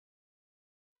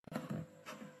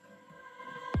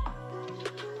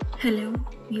Hello,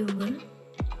 viewer.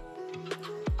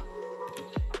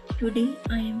 Today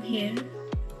I am here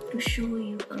to show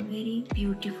you a very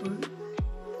beautiful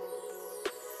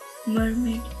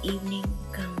mermaid evening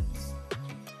gown.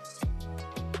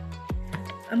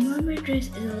 A mermaid dress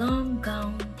is a long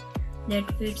gown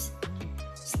that fits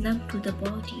snug to the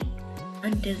body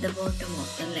until the bottom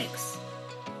of the legs,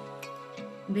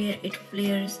 where it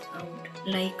flares out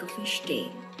like a fishtail.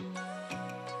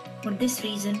 For this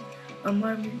reason, a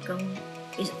mermaid gown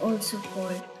is also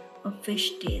called a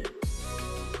fishtail.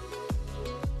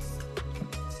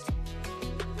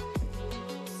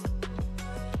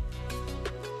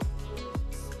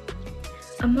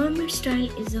 A mermaid style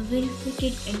is a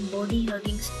well-fitted and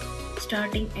body-hugging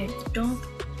starting at the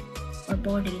top or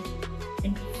body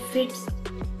and fits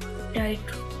tight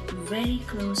very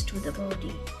close to the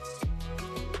body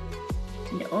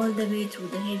and all the way through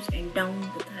the hips and down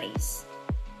the thighs,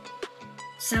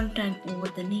 sometimes over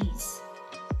the knees.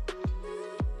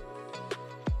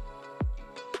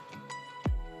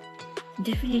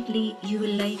 Definitely you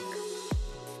will like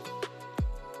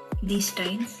these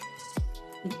styles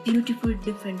with beautiful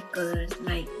different colors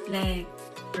like black,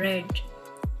 red,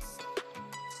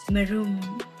 maroon,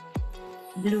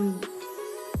 blue.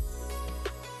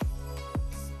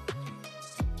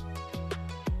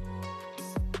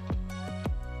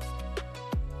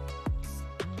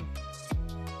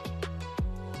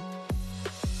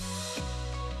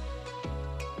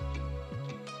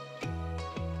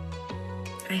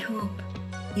 I hope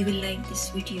you will like this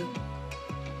video.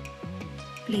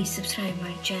 Please subscribe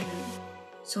my channel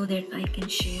so that I can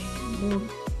share more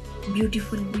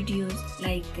beautiful videos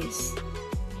like this.